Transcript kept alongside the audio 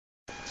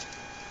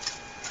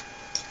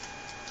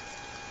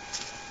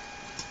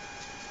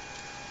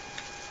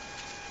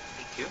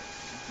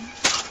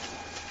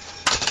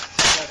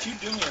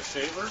do me a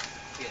favor?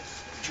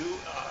 Yes. Would you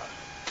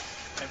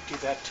empty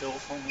that till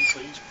for me,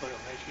 please? Put it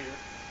right here.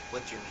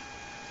 What do you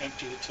mean?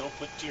 Empty the till.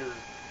 Put your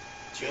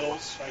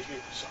bills right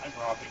here. So I'm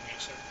robbing you,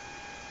 sir.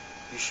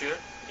 You sure?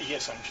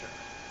 Yes, I'm sure.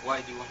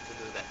 Why do you want to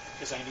do that?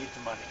 Because I need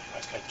the money.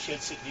 I've got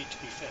kids that need to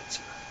be fed,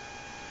 sir.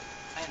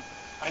 And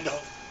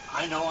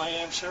I know I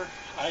am, sir.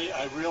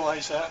 I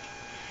realize that.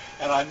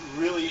 And I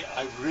really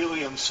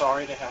am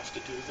sorry to have to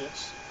do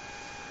this.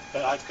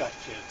 But I've got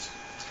kids.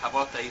 how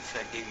about if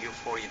I give you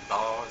 $40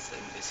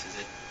 and this is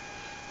it?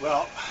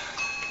 Well,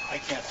 I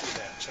can't do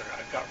that, sir.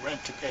 I've got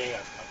rent to pay,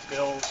 I've got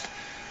bills,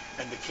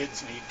 and the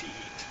kids need to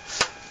eat.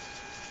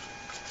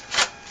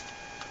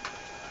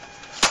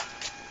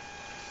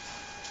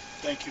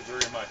 Thank you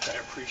very much. I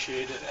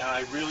appreciate it. And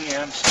I really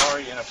am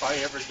sorry, and if I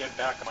ever get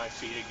back on my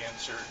feet again,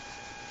 sir,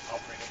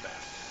 I'll bring it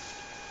back.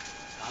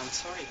 I'm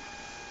sorry.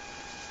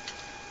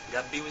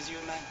 God be with you,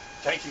 man.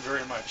 Thank you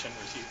very much, and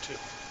with you too.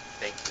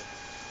 Thank you.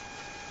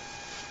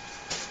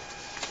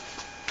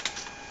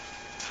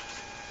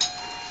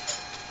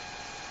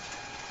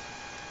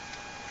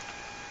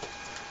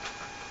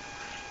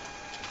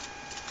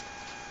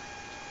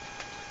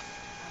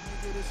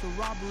 It's a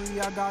robbery,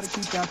 I gotta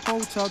keep that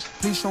pole tucked.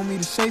 Please show me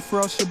the safe or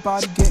else your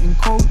body getting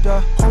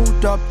colder.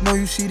 Hold up, know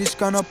you see this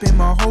gun up in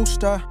my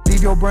holster.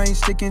 Leave your brain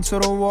sticking to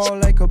the wall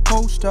like a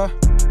poster.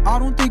 I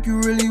don't think you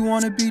really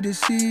wanna be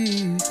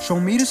deceived. Show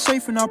me the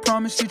safe and I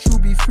promise that you'll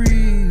be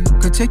free.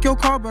 Could take your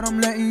car but I'm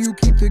letting you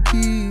keep the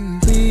keys.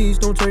 Please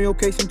don't turn your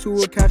case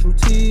into a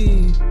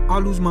casualty. I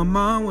lose my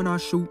mind when I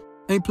shoot.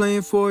 Ain't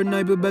playing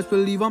Fortnite but best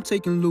believe I'm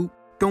taking loot.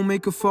 Don't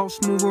make a false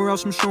move or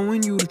else I'm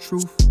showing you the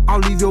truth. I'll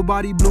leave your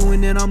body blue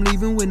and then I'm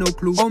leaving with no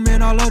clue. Oh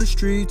man, I love the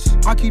streets.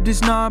 I keep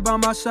this 9 by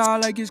my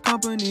side like it's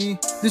company.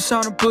 The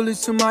sound of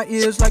bullets to my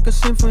ears like a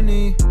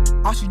symphony.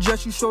 I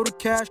suggest you show the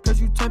cash cause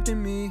you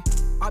tempting me.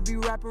 I be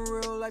rapping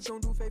real life,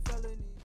 don't do fake felony.